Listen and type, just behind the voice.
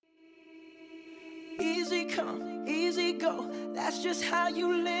Easy come, easy go, that's just how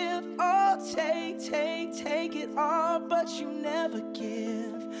you live. Oh, take it all, but you never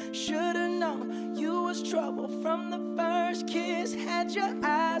give. Should've known you was trouble from the first kiss. Had your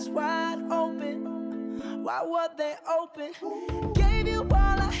eyes wide open, why were they open? Gave you all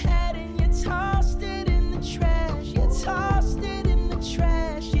I had and you tossed it in the trash. You tossed it in the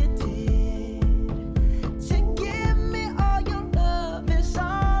trash, you did. To give me all your love is all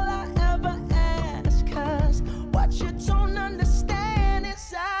I ever ask. Cause what you don't understand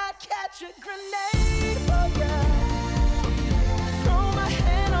is I'd catch a grenade for ya. Throw my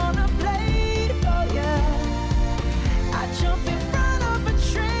hand on a blade for ya. I'd jump in front of a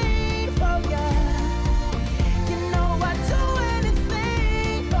train for ya. You know I'd do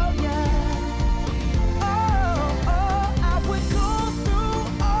anything for ya. Oh, I would go through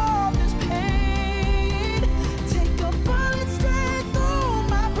all this pain. Take a bullet straight through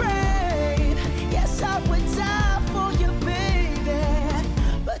my brain. Yes, I would die for you, baby,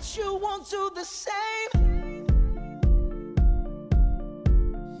 but you won't do the same.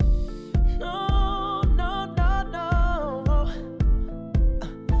 No, no, no, no.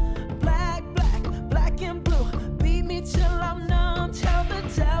 Black and blue. Beat me till I'm numb. Tell the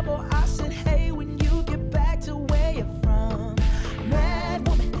Diabo I said, hey, when you get back to where you're from. Mad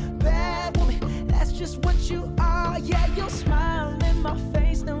woman, that's just what you are. Yeah, you'll smile in my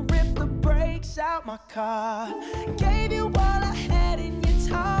face, then rip the brakes out my car. Gave you all I had and you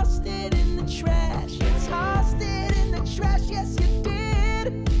tossed it in the trash. You tossed it in the trash, yes you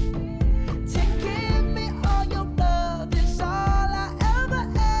did. To give me all your love is all I ever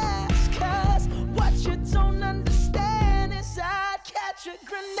ask. Cause what you don't understand is I'd catch a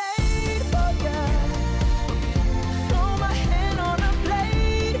grenade for ya. Throw my hand on a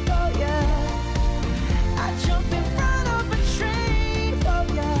blade for ya. I'd jump in front of a train for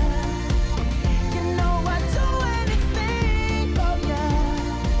ya. You know I'd do anything for ya.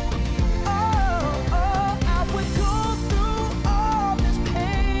 Oh, I would go through all this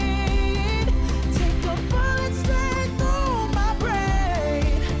pain. Take a bullet straight through my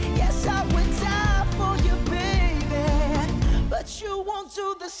brain. Yes, I would die for you, baby, but you won't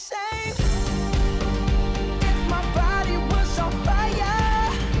do the same. If my body was on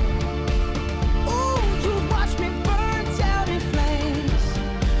fire, ooh, you'd watch me burn down in flames.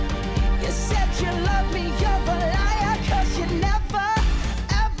 You said you love me, you're a liar, cause you never,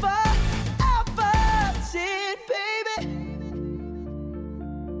 ever, ever did, baby.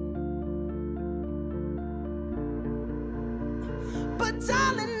 But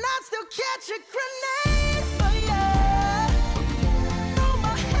darling, I'd still catch a grenade for ya. Throw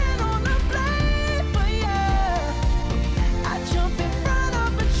my hand on a blade for ya. I'd jump in front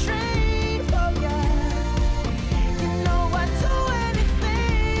of a train for ya. You know I'd do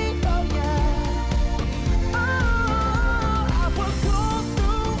anything for ya. Oh, I would go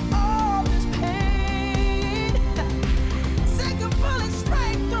through all this pain. Take a bullet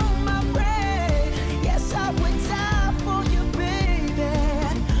straight through my brain. Yes, I would die for you, baby,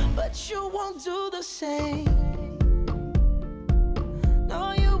 but you won't do the same.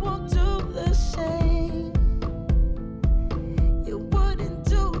 No, you won't do the same. You wouldn't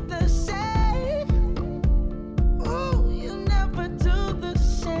do the same. Oh, you never do the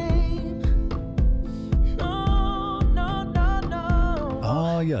same. No, no, no, no.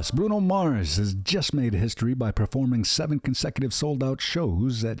 Ah, yes, Bruno Mars has just made history by performing 7 consecutive sold-out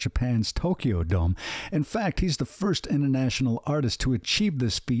shows at Japan's Tokyo Dome. In fact, he's the first international artist to achieve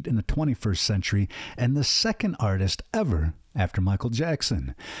this feat in the 21st century and the second artist ever after Michael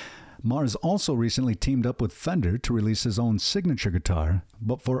Jackson. Mars also recently teamed up with Fender to release his own signature guitar,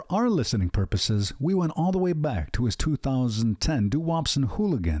 but for our listening purposes, we went all the way back to his 2010 Doo-Wops and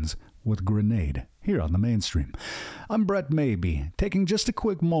Hooligans with Grenade, here on the Mainstream. I'm Brett Maybe, taking just a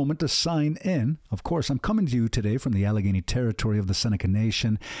quick moment to sign in. Of course, I'm coming to you today from the Allegheny territory of the Seneca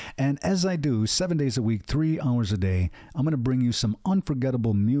Nation, and as I do, 7 days a week, 3 hours a day, I'm going to bring you some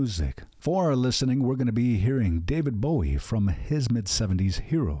unforgettable music. For our listening, we're going to be hearing David Bowie from his mid-70s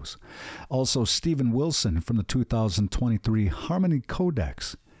Heroes. Also, Steven Wilson from the 2023 Harmony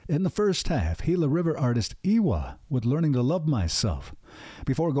Codex. In the first half, Gila River artist iiwaa with Learning to Love Myself.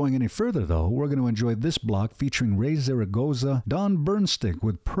 Before going any further, though, we're going to enjoy this block featuring Raye Zaragoza, Don Burnstick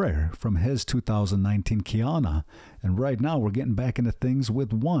with Prayer from his 2019 Kiana, and right now we're getting back into things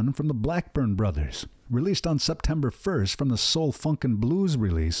with one from the Blackburn brothers. Released on September 1st from the Soul Funk and Blues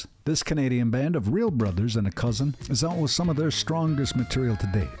release, this Canadian band of real brothers and a cousin is out with some of their strongest material to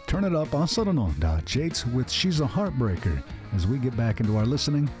date. Turn it up, Asarononda Jates with She's a Heartbreaker, as we get back into our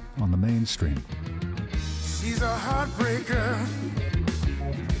listening on the Mainstream. She's a heartbreaker.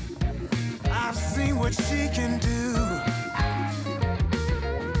 I've seen see what she can do.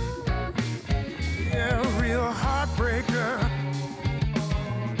 Yeah, a real heartbreaker.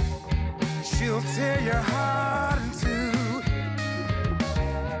 She'll tear your heart in two.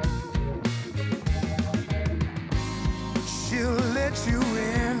 She'll let you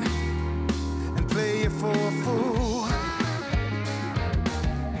in and play you for a fool.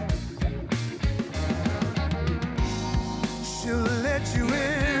 She'll let you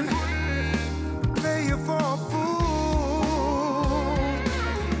in and play you for a fool.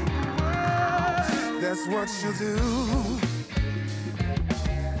 That's what she'll do.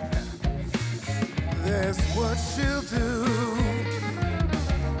 That's what she'll do.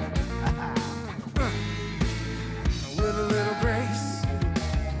 With a little grace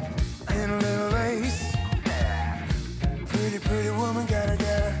and a little lace. Pretty, pretty woman, got a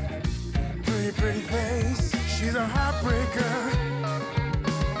pretty, pretty face. She's a heartbreaker.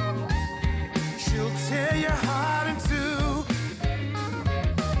 She'll tear your heart in two.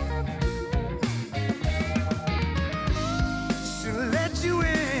 She'll let you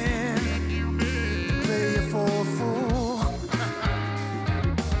in, play you for a fool.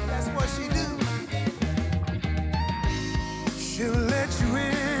 That's what she do. She'll let you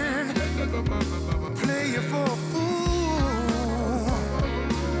in, play you for a fool.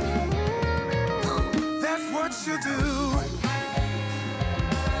 That's what she'll do.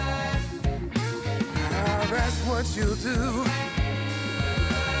 Ah, that's what she'll do.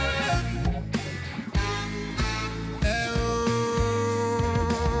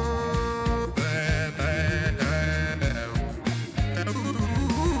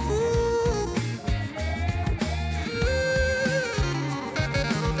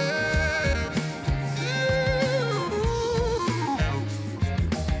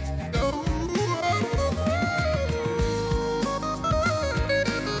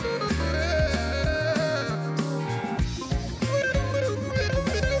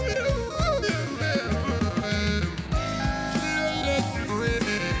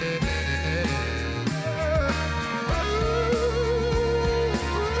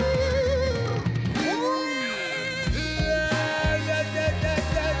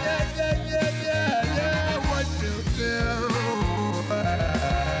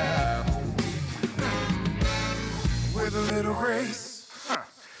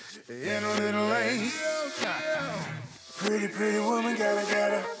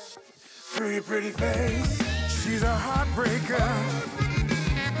 Pretty face, she's a heartbreaker.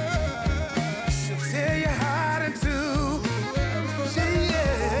 She'll tear your heart in two.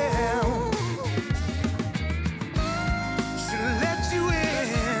 Yeah. She'll let you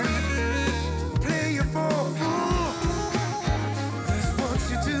in, play you for a fool. That's what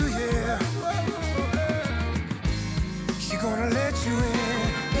she do, yeah. She gonna let you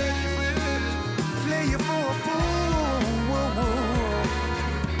in, play you for a fool. Whoa, whoa.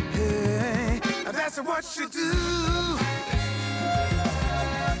 Yeah. That's what she'll do.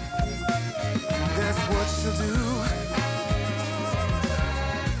 That's what she'll do.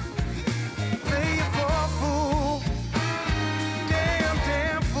 Play you for a fool. Damn,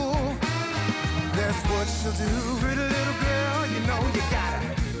 damn fool. That's what she'll do. Pretty little girl, you know you gotta.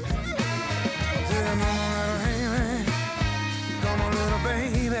 Come on, come on, little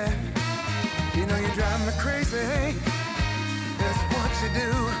baby. You know you drive me crazy. That's what you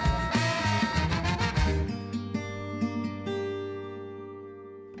do.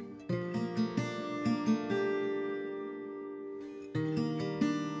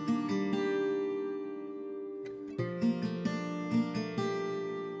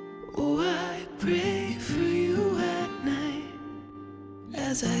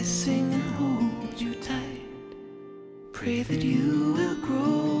 As I sing and hold you tight, pray that you will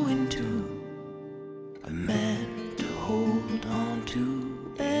grow into a man to hold on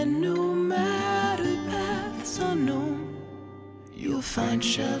to. And no matter paths unknown, you'll find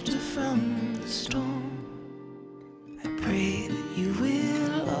shelter from the storm. I pray that you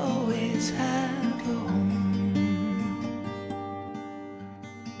will always have a home.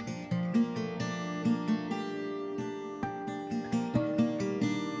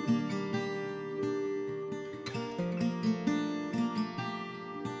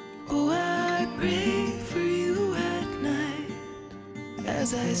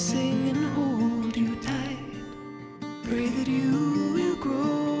 As I sing and hold you tight, pray that you will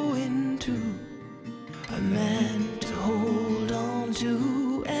grow into a man to hold on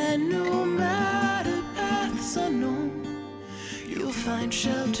to. And no matter paths unknown, you'll find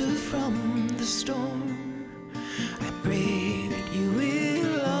shelter from the storm. I pray that you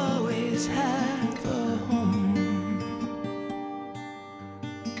will always have a home.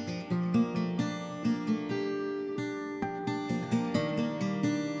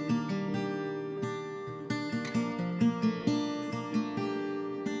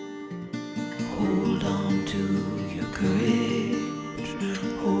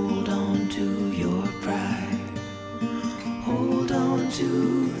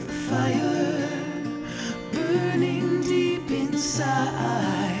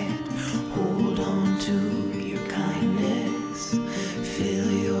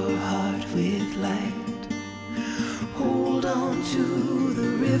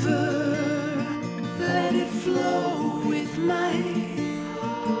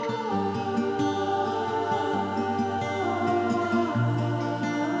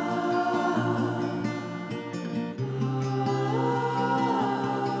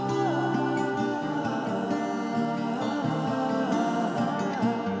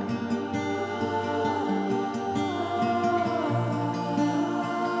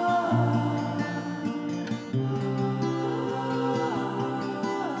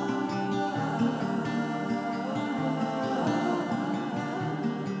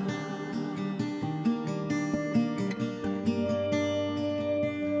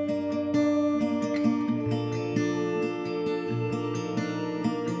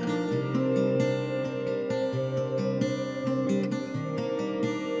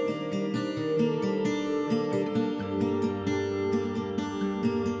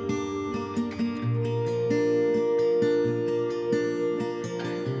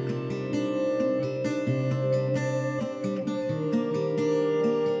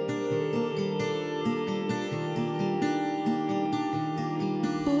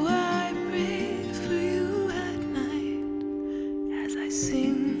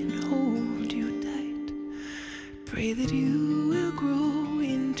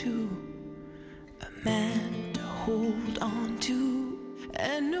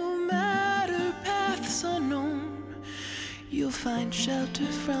 no matter paths unknown, you'll find shelter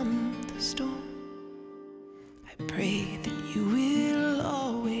from the storm. I pray that you will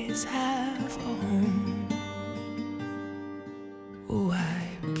always have a home. Oh, I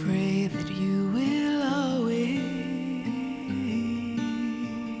pray that you will always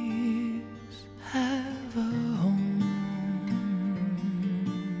have a home.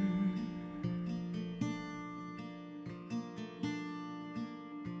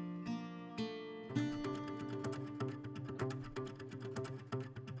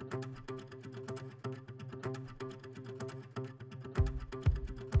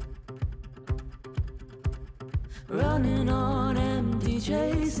 Running on empty,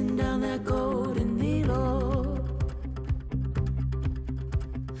 chasing down that golden needle.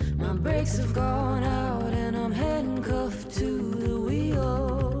 My brakes have gone out and I'm handcuffed to the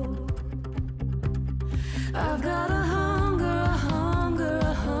wheel. I've got a hunger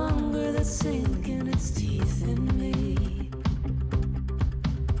that's sinking its teeth in me.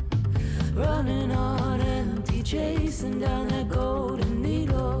 Running on empty, chasing down that golden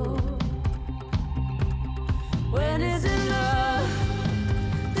needle. When is enough,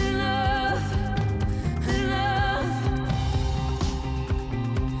 enough, enough?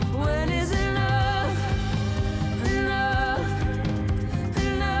 When is enough, enough,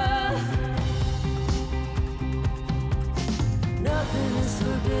 enough? Nothing is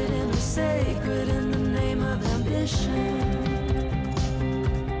forbidden or sacred in the name of ambition.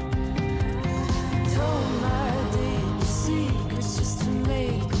 Told my deepest secrets just to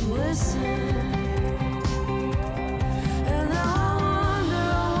make them listen.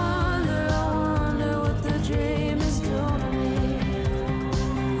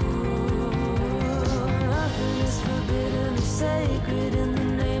 Sacred in the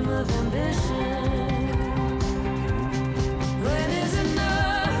name of ambition. When is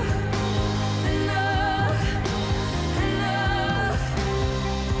enough, enough, enough?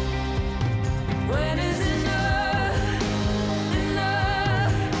 When is enough,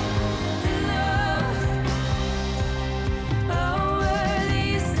 enough, enough? A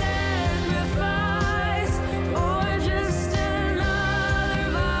worthy sacrifice or just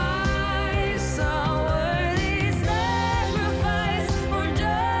another vice? A worthy sacrifice or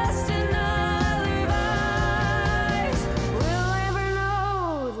just another vice? Will I ever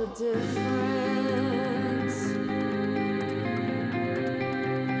know the difference?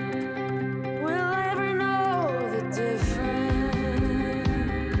 Will I ever know the difference?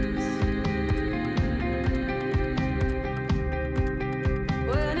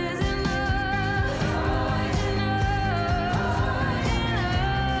 When is enough, enough, enough?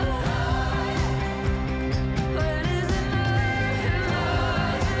 When is enough,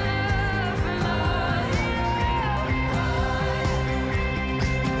 enough, enough, enough?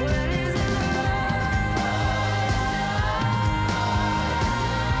 When is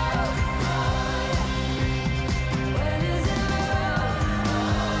When is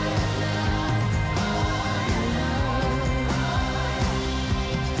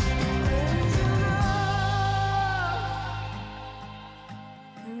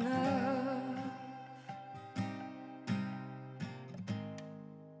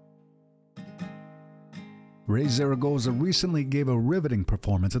Raye Zaragoza recently gave a riveting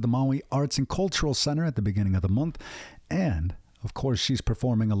performance at the Maui Arts and Cultural Center at the beginning of the month, and of course she's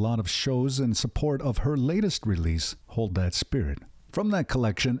performing a lot of shows in support of her latest release, Hold That Spirit. From that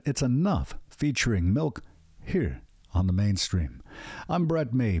collection, it's Enough, featuring MILCK, here on the Mainstream. I'm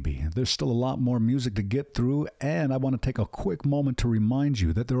Brett Maybe. There's still a lot more music to get through, and I want to take a quick moment to remind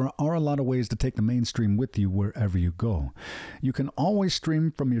you that there are a lot of ways to take the Mainstream with you wherever you go. You can always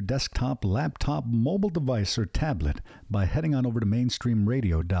stream from your desktop, laptop, mobile device, or tablet by heading on over to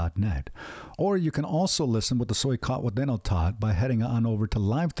mainstreamradio.net. Or you can also listen with the Soy Katwadeno Tot by heading on over to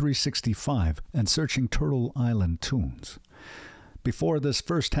Live 365 and searching Turtle Island Tunes. Before this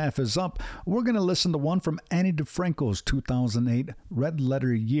first half is up, we're going to listen to one from Annie Difranco's 2008 Red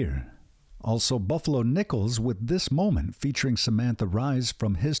Letter Year. Also, Buffalo Nichols with This Moment, featuring Samantha Rise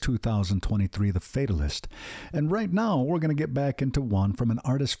from his 2023 The Fatalist. And right now, we're going to get back into one from an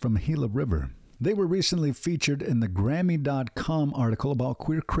artist from Gila River. They were recently featured in the Grammy.com article about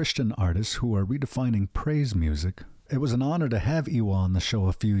queer Christian artists who are redefining praise music. It was an honor to have iiwaa on the show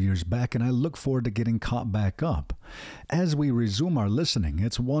a few years back, and I look forward to getting caught back up. As we resume our listening,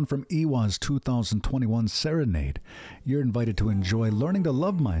 it's one from iiwaa's 2021 Serenade. You're invited to enjoy Learning to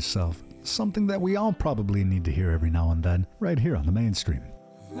Love Myself, something that we all probably need to hear every now and then, right here on the Mainstream.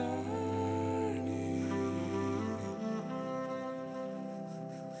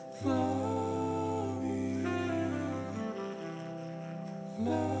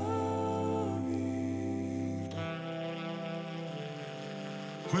 love.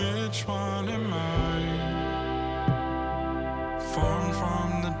 Which one am I? Formed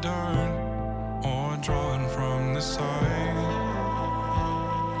from the dirt or drawn from the side?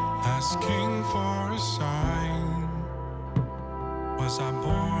 Asking for a sign. Was I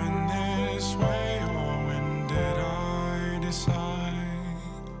born this way or when did I decide?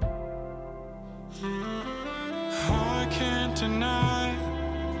 I can't deny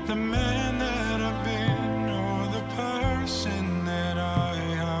the man that I've been or the person that I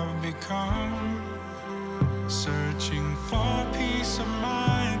have become. Searching for peace of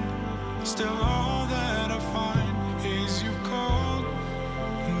mind, still all that I find is you've called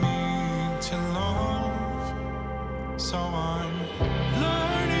me to love. So I'm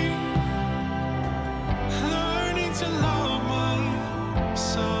learning to love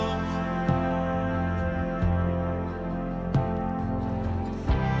myself.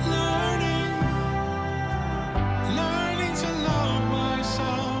 Learning to love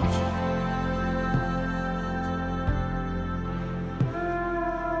myself.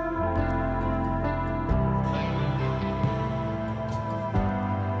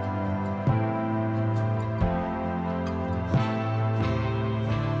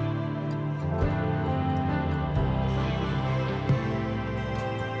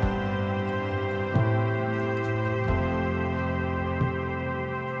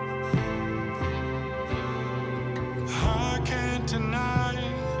 I can't deny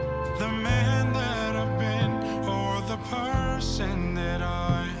the man that I've been or the person that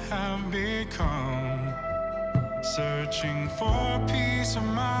I have become. Searching for peace of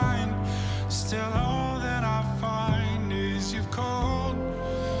mind, still all that I find is you've called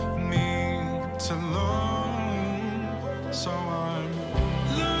me to love. So I'm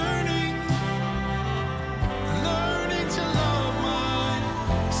learning to love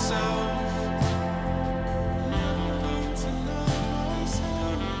myself. Learning to love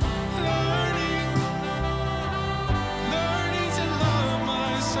myself. Learning to love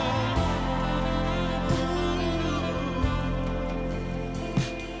myself.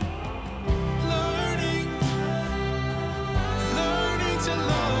 Learning to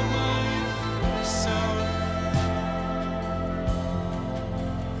love myself.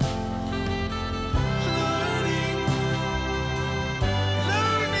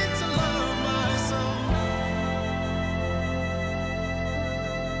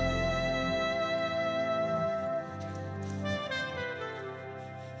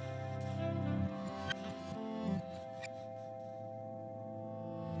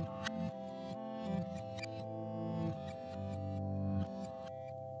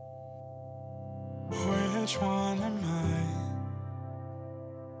 Which one am I?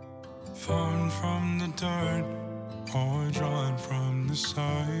 Formed from the dirt or drawn from the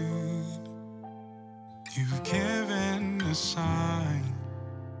side? You've given a sign.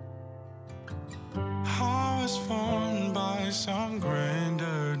 I was formed by some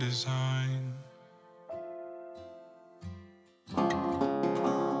grander design.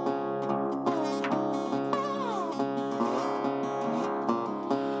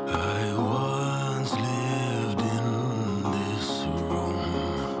 I once lived in this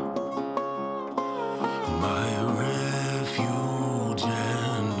room, my refuge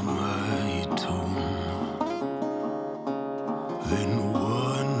and my tomb. Then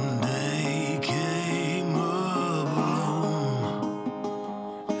one day came a bloom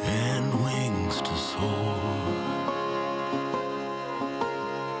and wings to soar.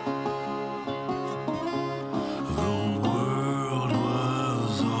 The world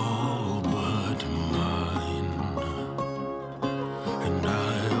was all but mine, and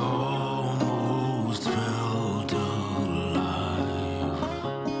I almost felt alive.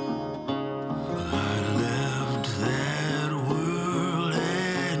 I left that world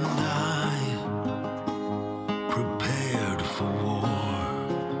and I prepared for war.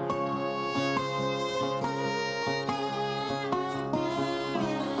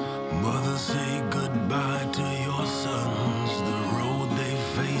 Mother, say goodbye to your sons. The road they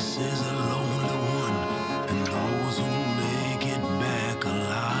face is a lonely one, and those who make it back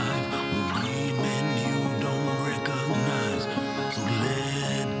alive will be men you don't recognize. So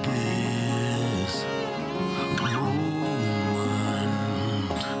let this moment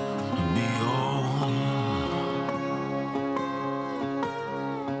be all.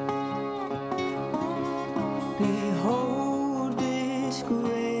 Behold this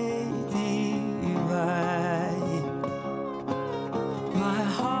great divide. My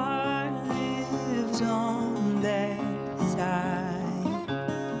heart lives on that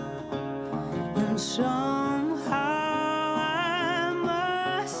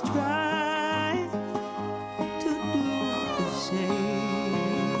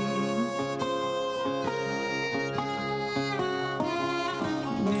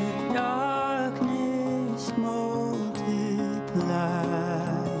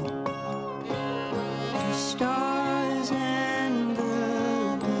stars and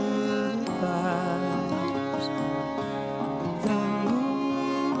the goodbyes. The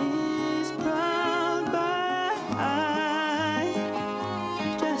moon is proud, but I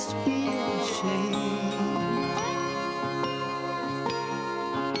just feel shame.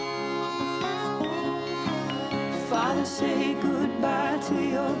 Father, say goodbye to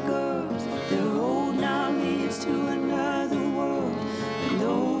your girls. The road now leads to another world. And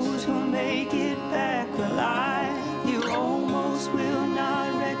those who make it back alive, you almost will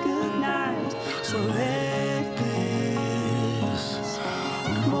not recognize. So let this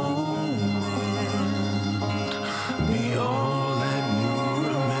moment be all that you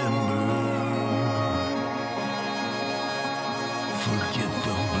remember. Forget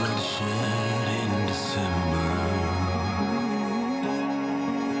the bloodshed in December.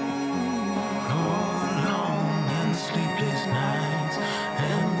 Sleepless nights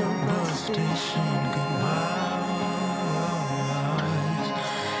and the bus station goodbyes,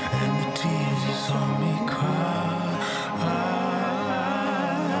 and the tears you saw me cry.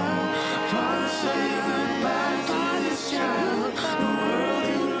 Father, say goodbye to this child. The world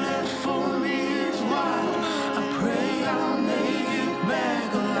you left for me is wild. I pray I'll make it back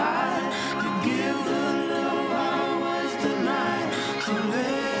alive to give the love I was denied. So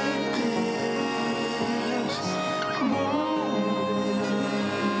let this moment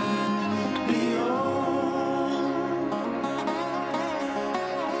be all.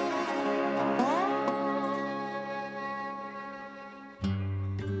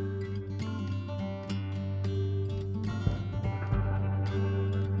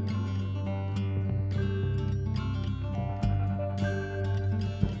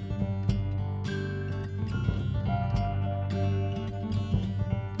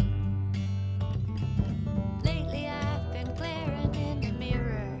 Lately I've been glaring in the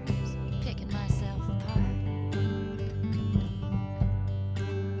mirrors, picking myself apart.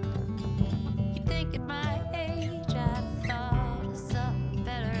 You'd think at my age I've thought of something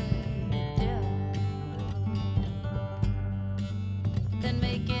better to do than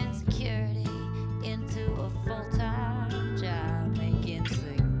making security into a full-time job, making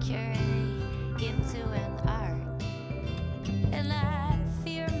security into an art. And I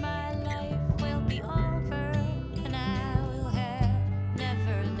fear my life will be over, and I will have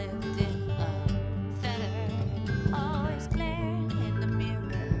never lived in a feather, always glaring in the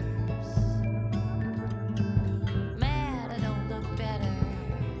mirrors. Mad I don't look better.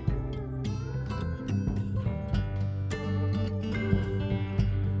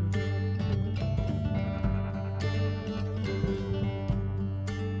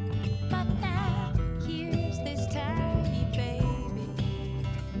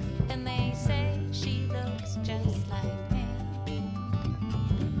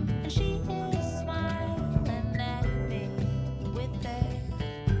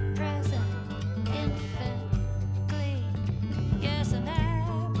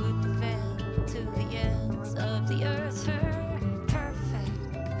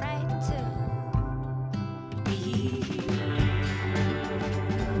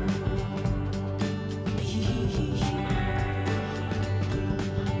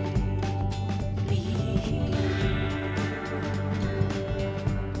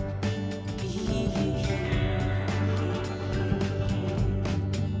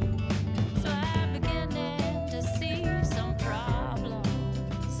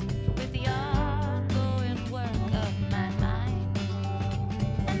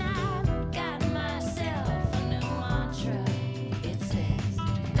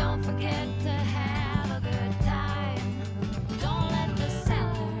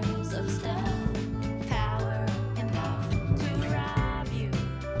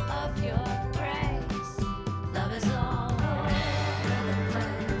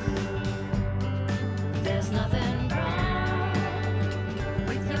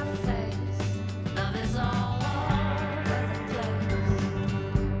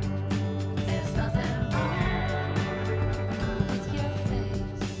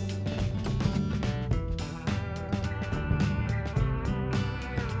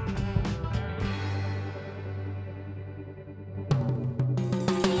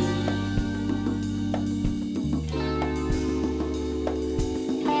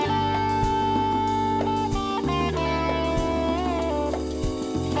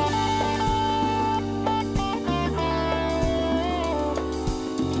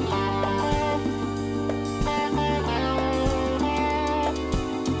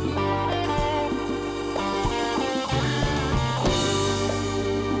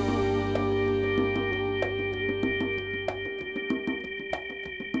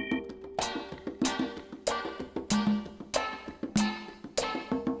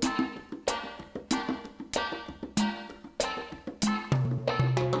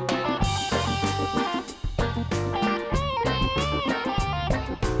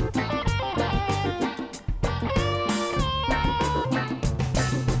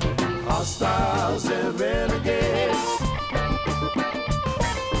 Hostiles and renegades.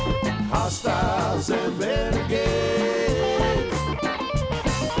 Hostiles and renegades.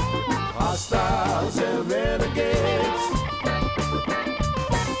 Hostiles and renegades.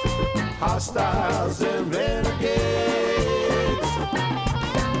 Hostiles and renegades.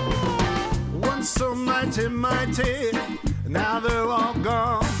 Once so mighty, mighty, now they're all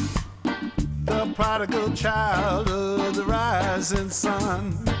gone. The prodigal child of the rising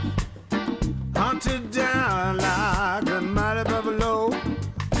sun, hunted down like a mighty buffalo,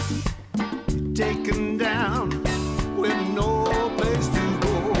 taken down with no place to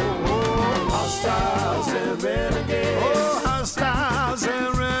go. Hostiles and renegades. Oh, hostiles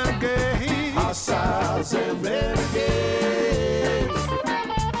and renegades. Hostiles and renegades.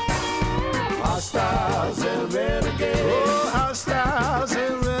 Hostiles and renegades. Oh, hostiles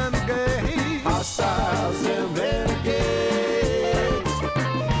and renegades. Hostiles and renegades.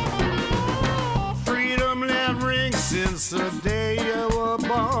 Freedom land rings since the day you were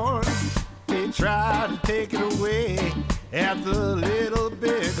born. They tried to take it away at the little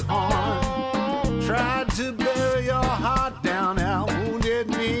big horn. Tried to bury your heart down our wounded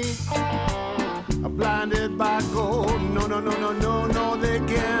knee. Blinded by gold, no, no, no, no, no, no, they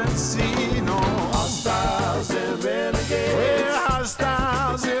can't see, no. Hostiles and renegades. We're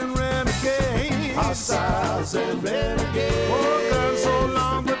hostiles and renegades. Hostiles and renegades. Oh, gone so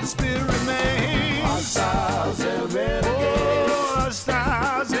long, but the spirit remains. Hostiles and renegades. Oh,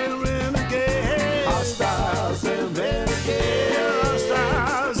 hostiles and renegades. Hostiles and renegades.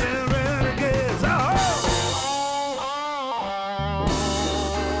 Hostiles and renegades. Oh.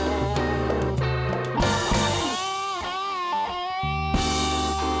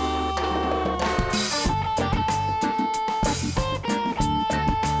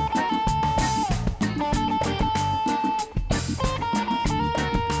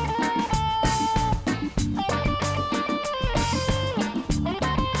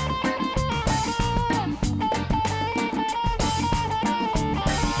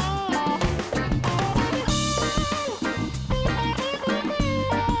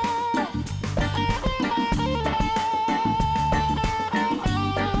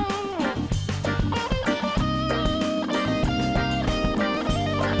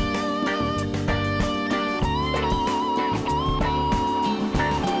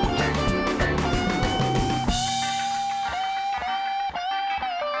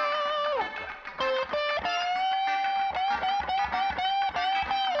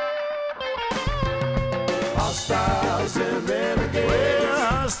 Hostiles and renegades. We're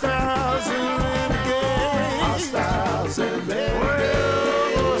hostiles and renegades. Hostiles and renegades.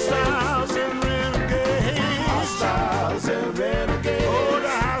 We're hostiles and renegades. Hostiles and renegades. Oh, the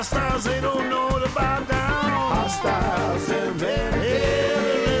hostiles, they don't know to bow down. Hostiles and renegades. Yeah,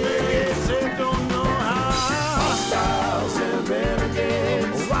 the renegades, they don't know how. Hostiles and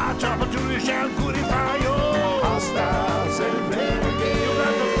renegades. Watch opportunity shall goodify you. Hostiles and renegades. You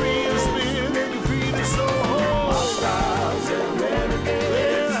got to free the spirit and to free the soul. Hostiles and renegades.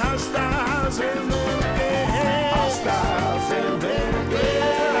 We're hostiles and renegades. Hostiles and renegades.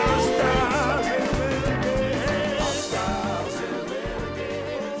 Hostiles and renegades. Hostiles and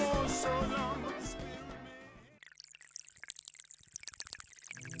renegades. Oh, so long with the spirit remains.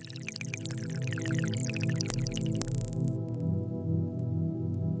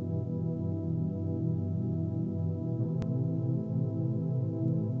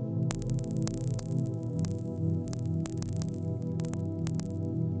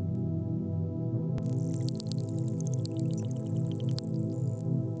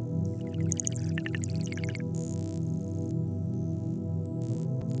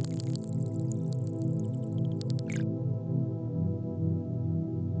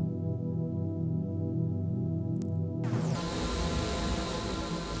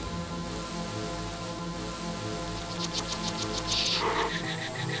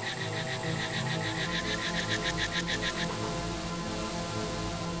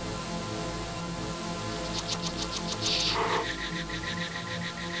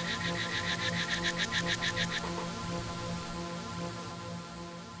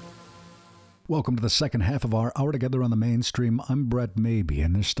 Welcome to the second half of our hour together on the mainstream. I'm Brett Maybe,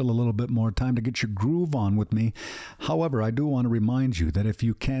 and there's still a little bit more time to get your groove on with me. However, I do want to remind you that if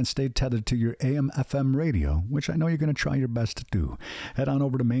you can't stay tethered to your AM/FM radio, which I know you're going to try your best to do, head on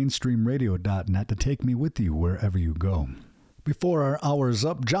over to mainstreamradio.net to take me with you wherever you go. Before our hour's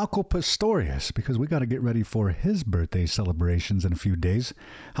up, Jaco Pastorius, because we got to get ready for his birthday celebrations in a few days.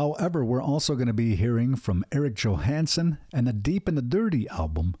 However, we're also going to be hearing from Eric Johanson and the Deep and the Dirty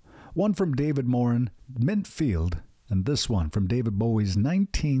album, one from David Morin, Mint Field, and this one from David Bowie's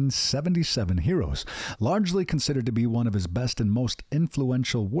 1977 Heroes, largely considered to be one of his best and most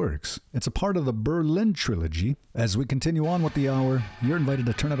influential works. It's a part of the Berlin trilogy. As we continue on with the hour, you're invited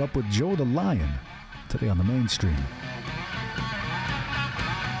to turn it up with Joe the Lion, today on the Mainstream.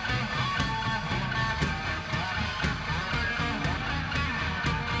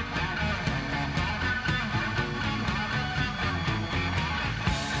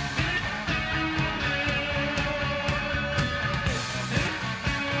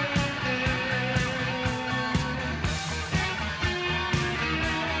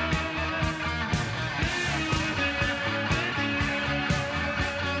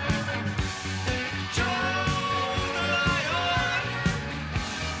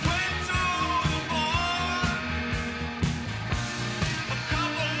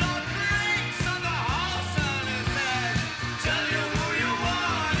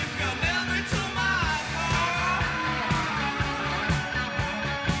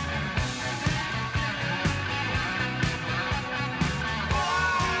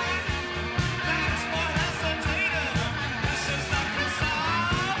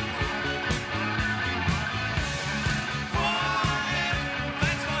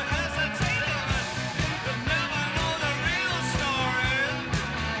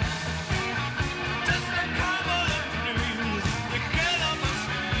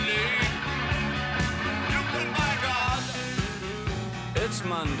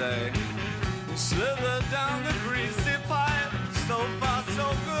 Monday, slither down the greasy pipe. So far,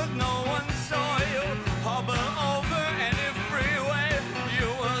 so good, no one saw you. Hobble over any freeway. You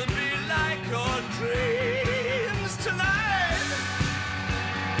will be like your dreams tonight.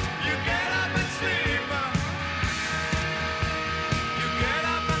 You get up and sleep. You get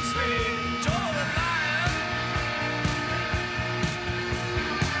up and sleep. Joe the Lion.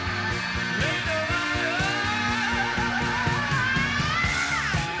 Made a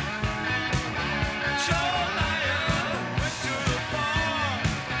Joe Lion went to the bar.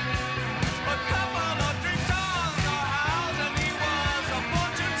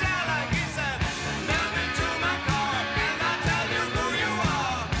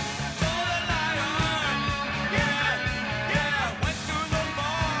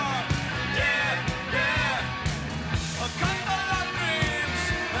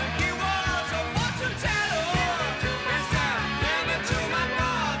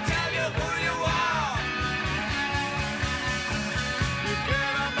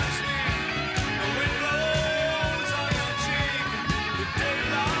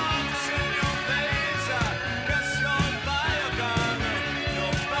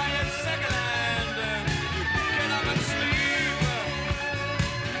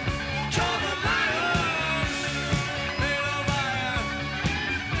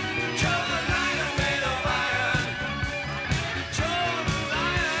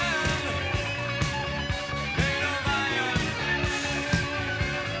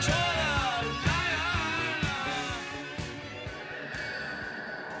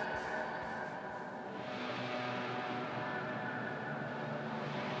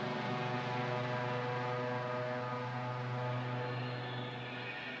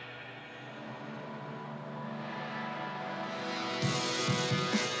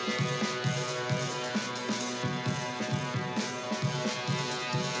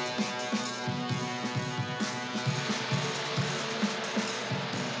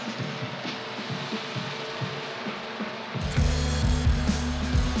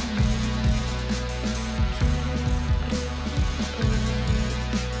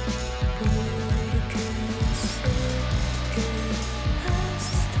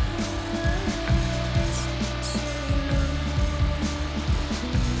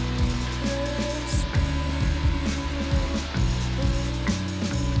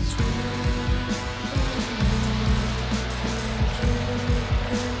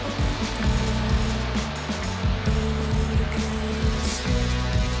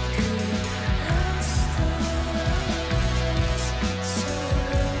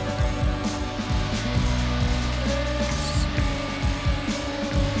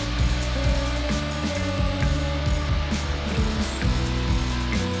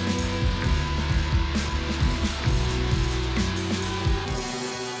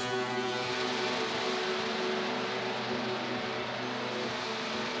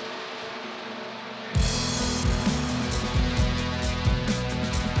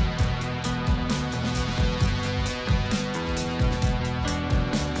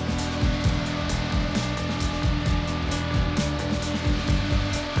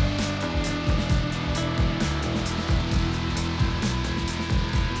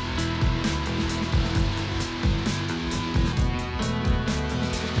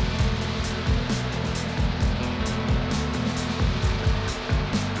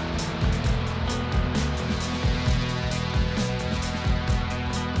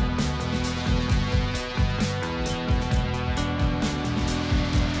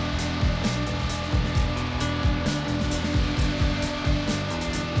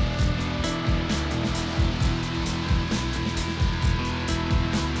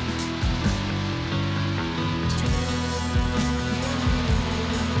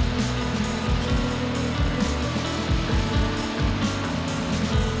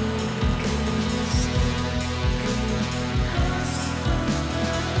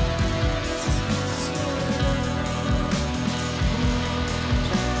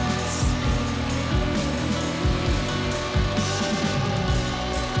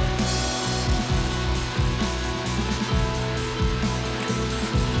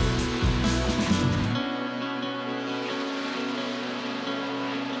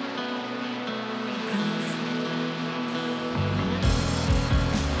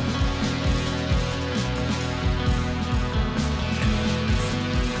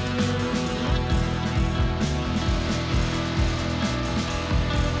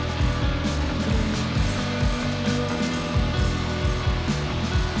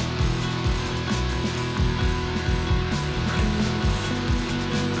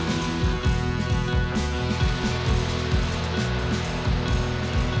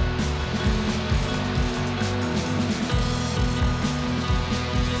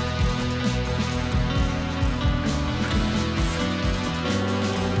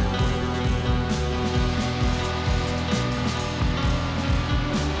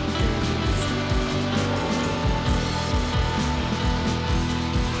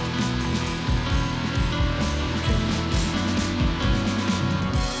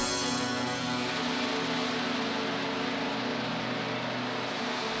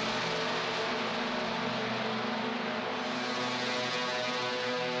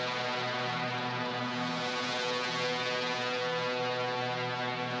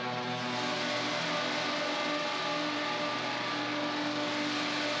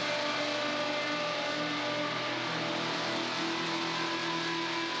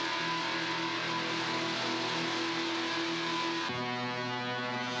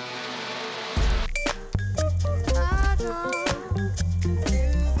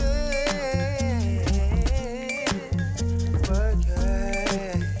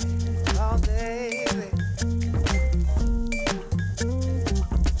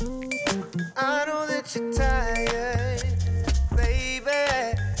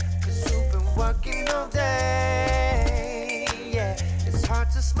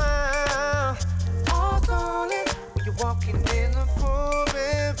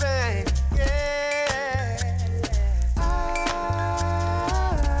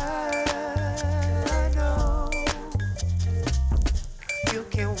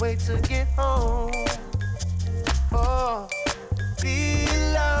 to get home. Oh, be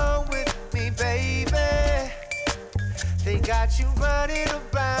alone with me, baby. They got you running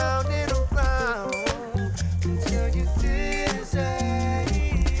around and around until you dizzy.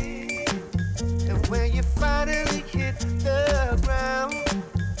 And when you finally hit the ground,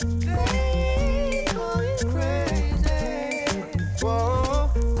 they call you crazy. Whoa,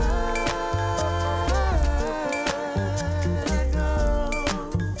 I know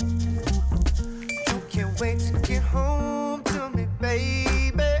you can't wait to get home to me,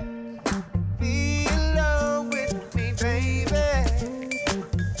 baby. Be alone with me, baby.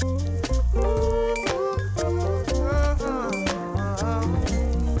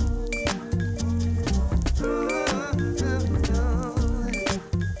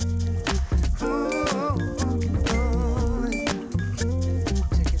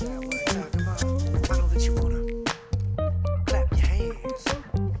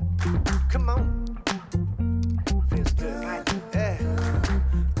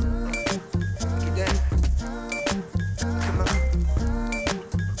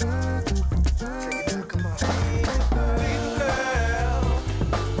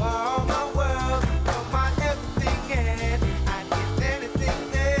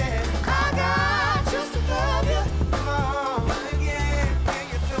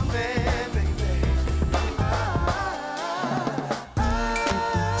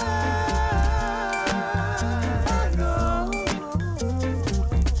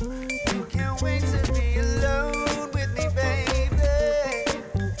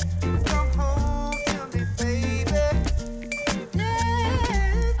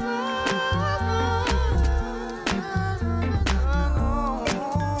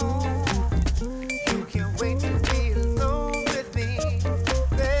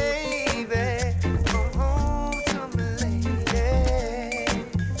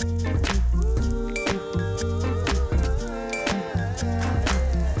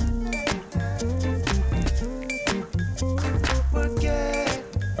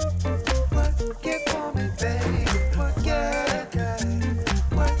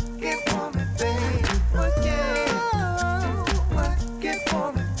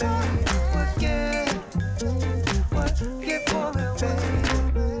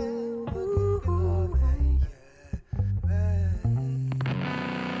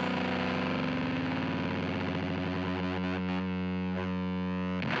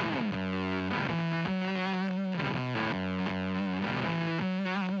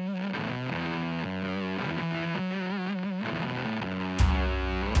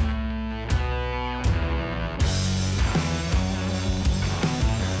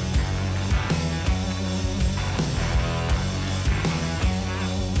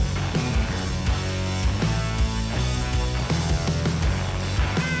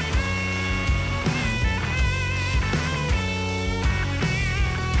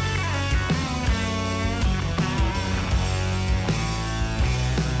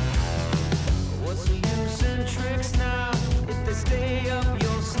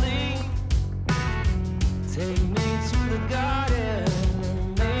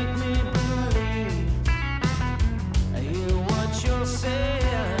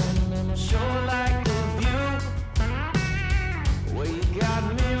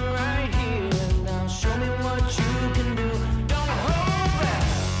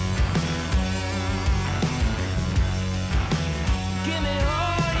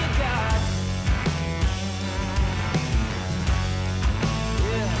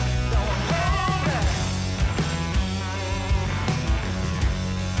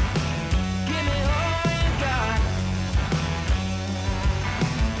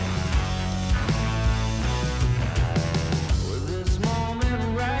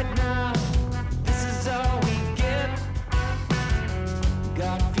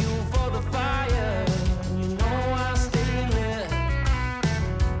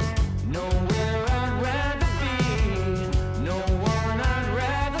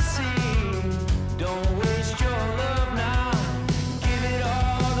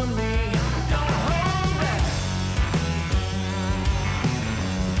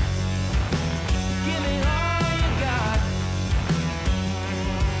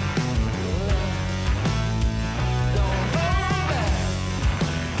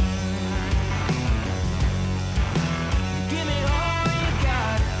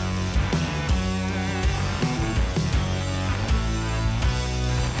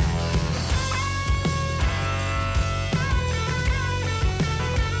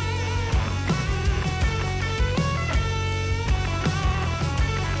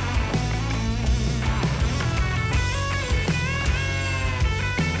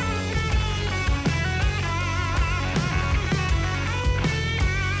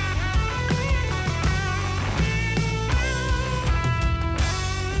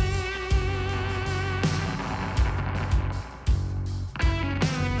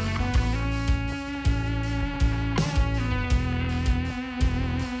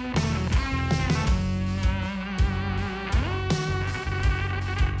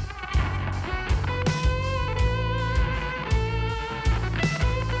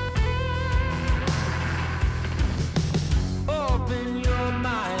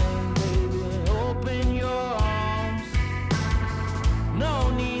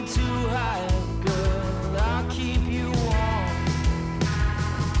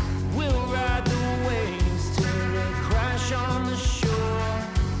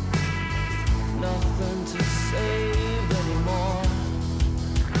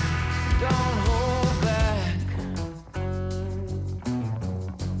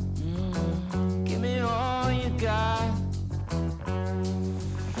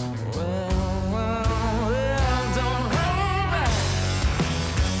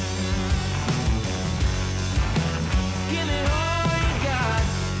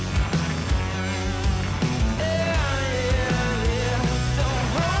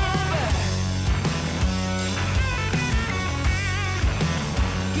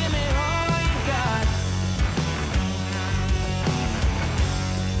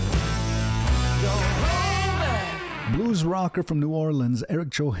 rocker from New Orleans, Eric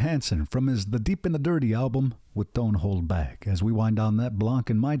Johanson, from his The Deep in the Dirty album with Don't Hold Back, as we wind down that block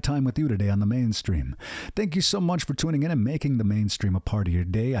in my time with you today on the Mainstream. Thank you so much for tuning in and making the Mainstream a part of your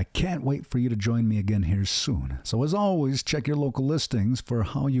day. I can't wait for you to join me again here soon. So as always, check your local listings for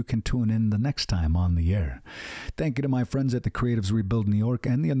how you can tune in the next time on the air. Thank you to my friends at the Creatives Rebuild New York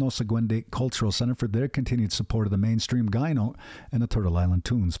and the Anosaguende Cultural Center for their continued support of the Mainstream Guy Note and the Turtle Island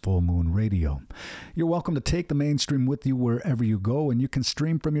Tunes Full Moon Radio. You're welcome to take the Mainstream with you wherever you go, and you can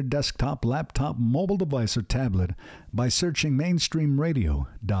stream from your desktop, laptop, mobile device, or tablet by searching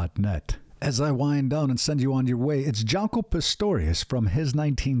mainstreamradio.net. As I wind down and send you on your way, it's Jaco Pastorius from his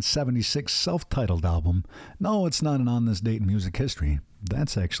 1976 self-titled album. No, it's not an On This Date in Music History.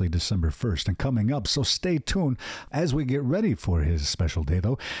 That's actually December 1st and coming up, so stay tuned. As we get ready for his special day,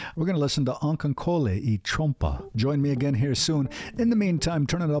 though, we're going to listen to Okonkole y Trompa. Join me again here soon. In the meantime,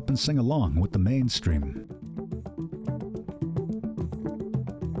 turn it up and sing along with the Mainstream.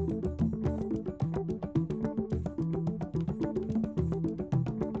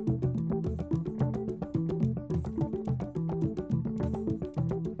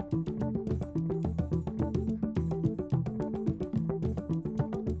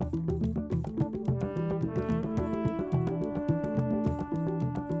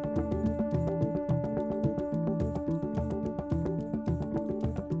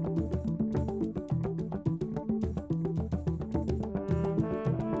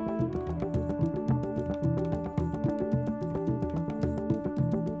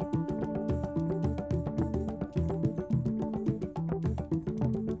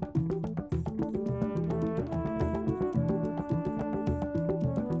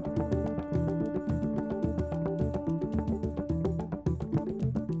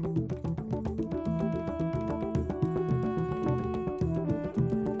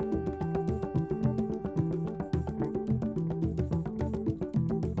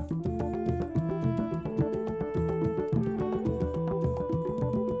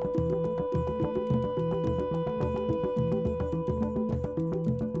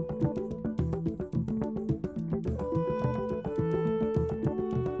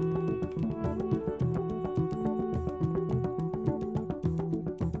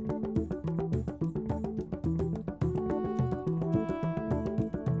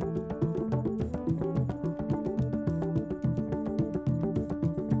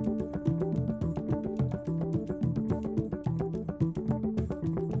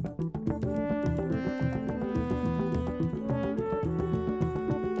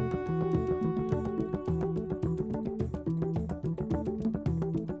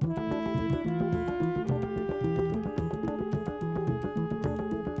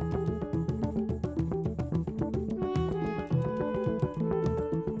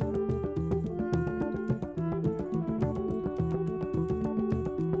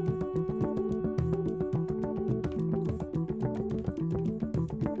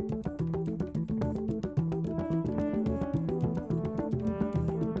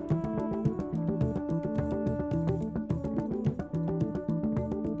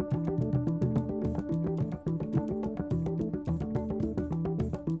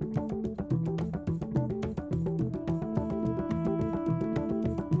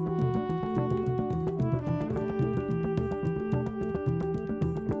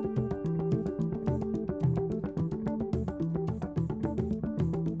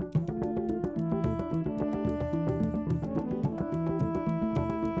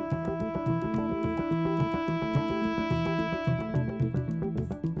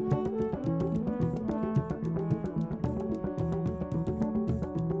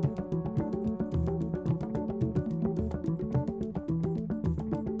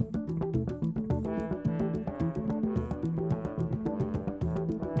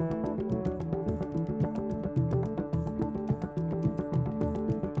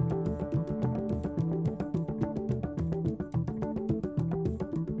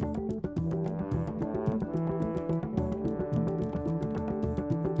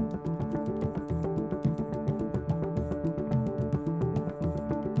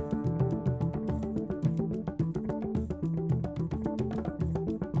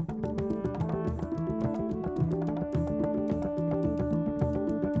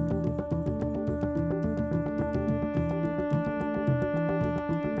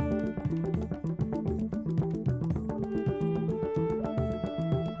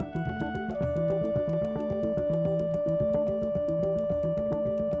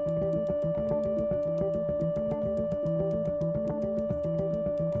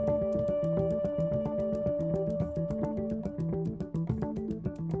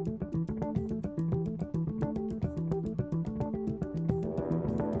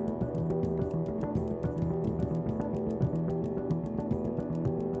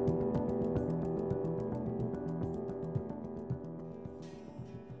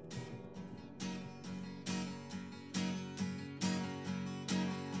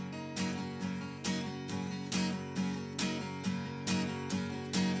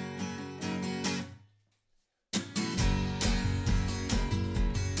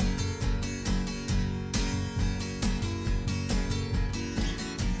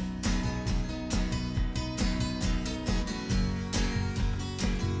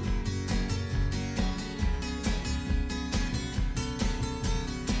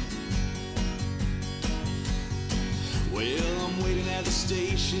 the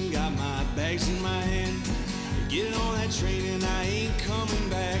station, got my bags in my hand. Getting on that train and I ain't coming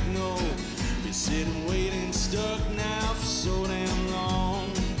back, no. Been sitting, waiting, stuck now for so damn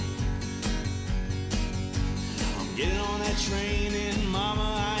long. I'm getting on that train and mama,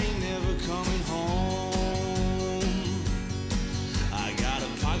 I ain't never coming home. I got a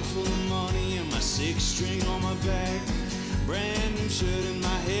pocket full of money and my 6-string on my back. Brand new shirt and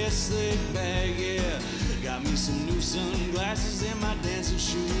my hair slicked back, yeah. Got me some new sunglasses and my dancing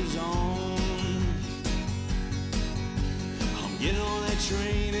shoes on. I'm getting on that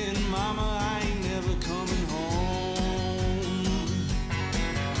train and mama, I ain't never coming home.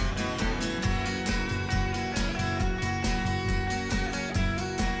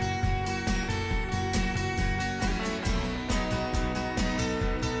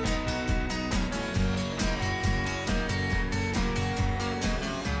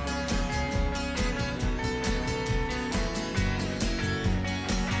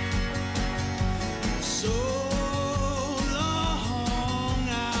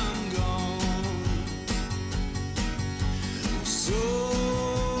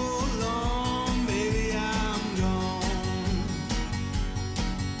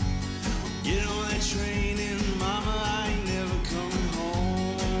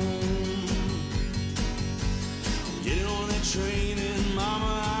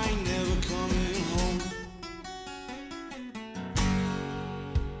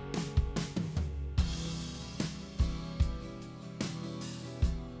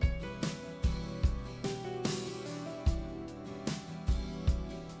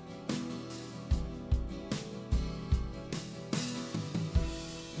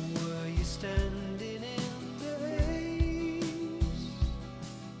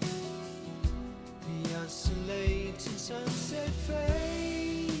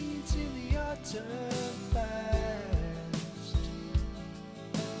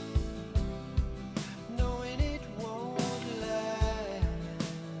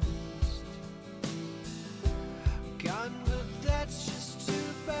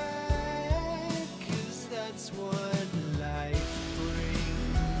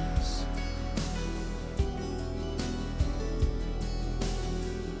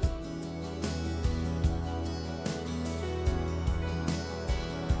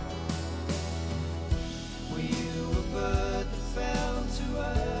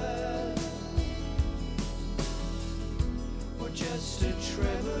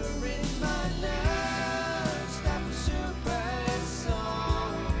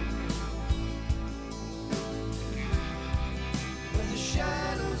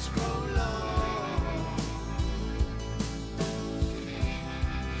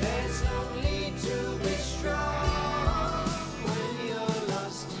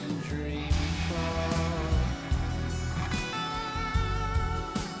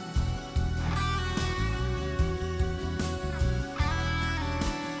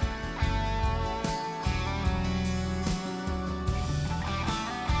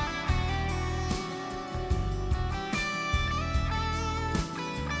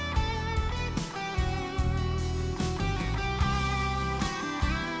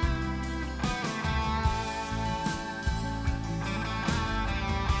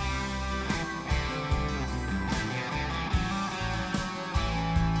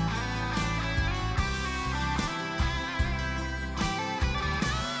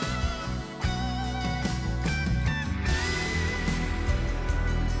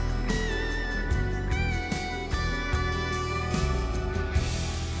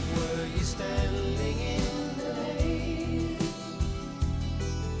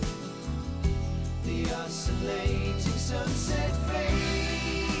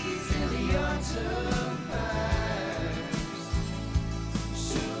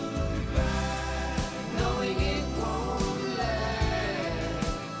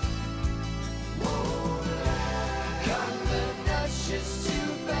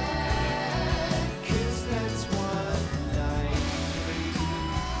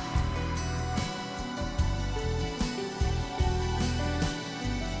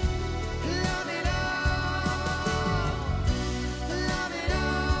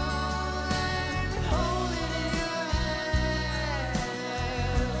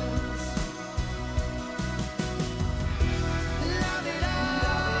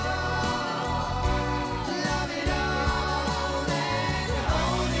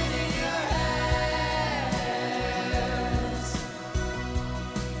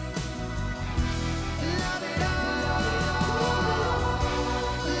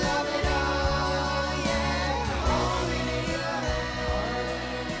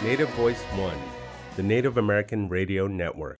 Native Voice One, the Native American Radio Network.